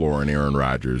Matt LaFleur and Aaron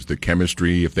Rodgers, the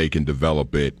chemistry, if they can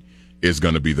develop it, is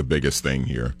going to be the biggest thing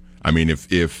here. I mean,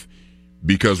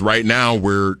 because right now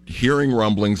we're hearing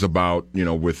rumblings about, you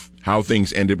know, with how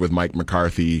things ended with Mike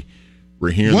McCarthy, we're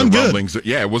hearing rumblings.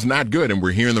 Yeah, it was not good. And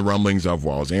we're hearing the rumblings of,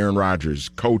 well, is Aaron Rodgers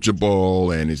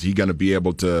coachable? And is he going to be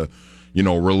able to, you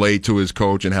know, relate to his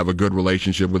coach and have a good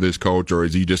relationship with his coach? Or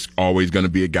is he just always going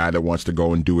to be a guy that wants to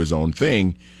go and do his own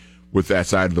thing? with that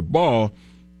side of the ball,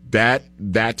 that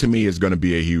to me is going to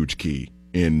be a huge key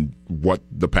in what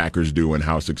the Packers do and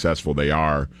how successful they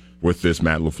are with this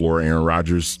Matt LaFleur, Aaron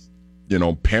Rodgers,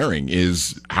 pairing.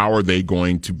 Is how are they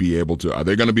going to be able to? Are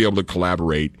they going to be able to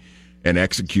collaborate and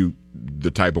execute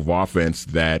the type of offense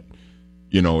that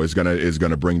is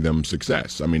gonna bring them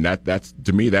success? I mean, that's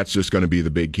to me, that's just going to be the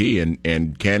big key.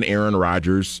 And can Aaron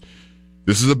Rodgers?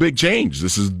 This is a big change.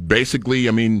 This is basically,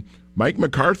 Mike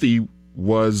McCarthy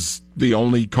was the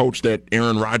only coach that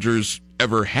Aaron Rodgers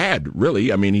ever had,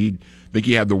 really. I think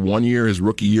he had the 1 year. His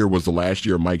rookie year was the last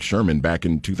year of Mike Sherman back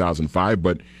in 2005,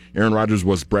 but Aaron Rodgers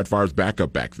was Brett Favre's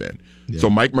backup back then. Yeah. So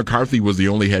Mike McCarthy was the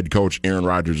only head coach Aaron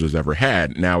Rodgers has ever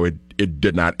had. Now, it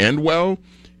did not end well,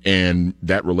 and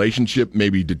that relationship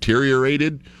maybe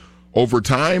deteriorated over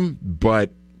time,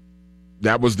 but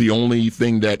that was the only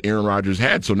thing that Aaron Rodgers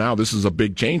had. So now this is a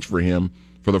big change for him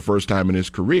for the first time in his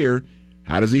career.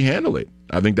 How does he handle it?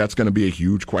 I think that's going to be a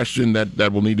huge question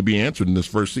that will need to be answered in this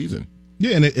first season.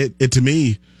 Yeah, and it to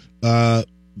me,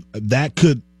 that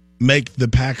could make the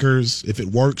Packers, if it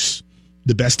works,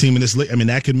 the best team in this league.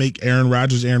 That could make Aaron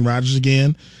Rodgers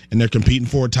again, and they're competing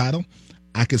for a title.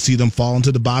 I could see them falling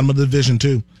to the bottom of the division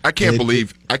too. I can't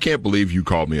believe you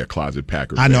called me a closet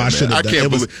Packer fan. I know I should have. I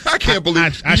can't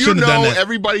believe. I shouldn't have done that.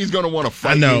 Everybody's going to want to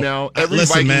fight me now. Every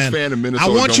Listen, Vikings fan in Minnesota.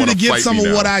 I want you to get some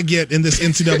of what I get in this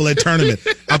NCAA tournament.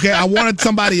 Okay, I wanted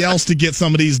somebody else to get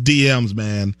some of these DMs,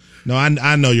 man. No,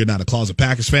 I know you're not a closet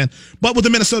Packers fan, but with the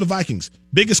Minnesota Vikings,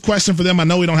 biggest question for them. I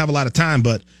know we don't have a lot of time,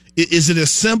 but is it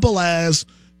as simple as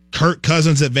Kirk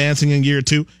Cousins advancing in year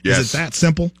 2? Yes. Is it that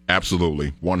simple?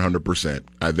 Absolutely, 100%.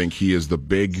 I think he is the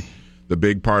big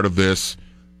part of this.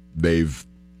 They've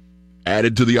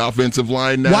added to the offensive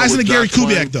line now. Why isn't it Gary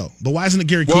Kubiak though? But why isn't it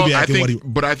Gary Kubiak?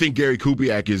 But I think Gary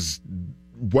Kubiak is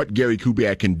what Gary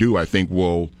Kubiak can do. I think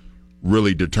will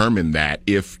really determine that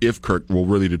if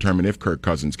Kirk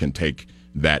Cousins can take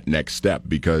that next step.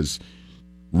 Because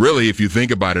really, if you think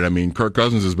about it, Kirk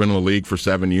Cousins has been in the league for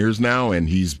 7 years now, and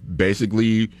he's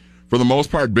basically, for the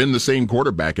most part, been the same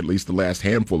quarterback at least the last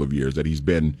handful of years that he's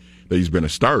been a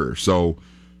starter. So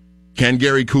can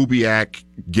Gary Kubiak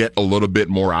get a little bit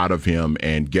more out of him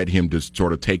and get him to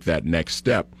sort of take that next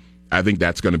step? I think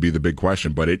that's going to be the big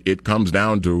question. But it comes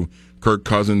down to Kirk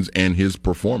Cousins and his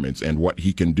performance and what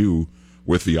he can do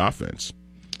with the offense.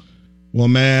 Well,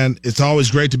 man, it's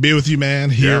always great to be with you, man,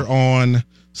 here on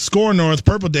Score North,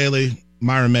 Purple Daily.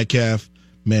 Myron Metcalf,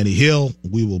 Manny Hill.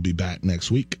 We will be back next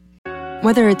week.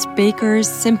 Whether it's Baker's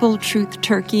Simple Truth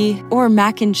Turkey or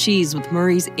mac and cheese with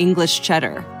Murray's English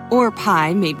Cheddar or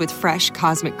pie made with fresh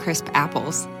Cosmic Crisp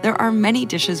apples, there are many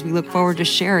dishes we look forward to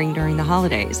sharing during the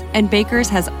holidays. And Baker's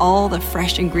has all the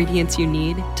fresh ingredients you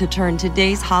need to turn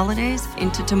today's holidays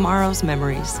into tomorrow's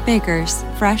memories. Baker's,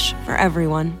 fresh for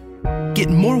everyone. Get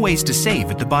more ways to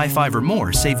save at the Buy 5 or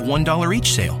More Save $1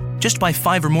 each sale. Just buy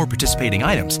 5 or more participating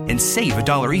items and save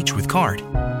 $1 each with card.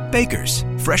 Baker's,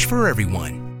 fresh for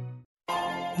everyone.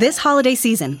 This holiday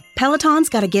season, Peloton's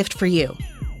got a gift for you.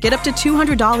 Get up to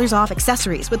 $200 off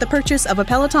accessories with the purchase of a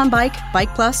Peloton bike,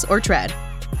 Bike Plus, or Tread.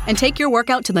 And take your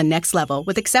workout to the next level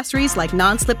with accessories like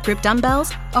non-slip grip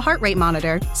dumbbells, a heart rate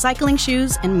monitor, cycling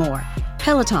shoes, and more.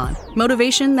 Peloton,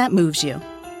 motivation that moves you.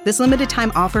 This limited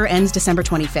time offer ends December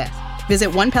 25th. Visit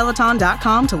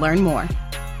onepeloton.com to learn more.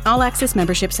 All access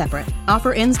membership separate.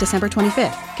 Offer ends December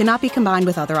 25th. Cannot be combined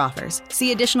with other offers.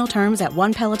 See additional terms at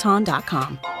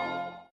onepeloton.com.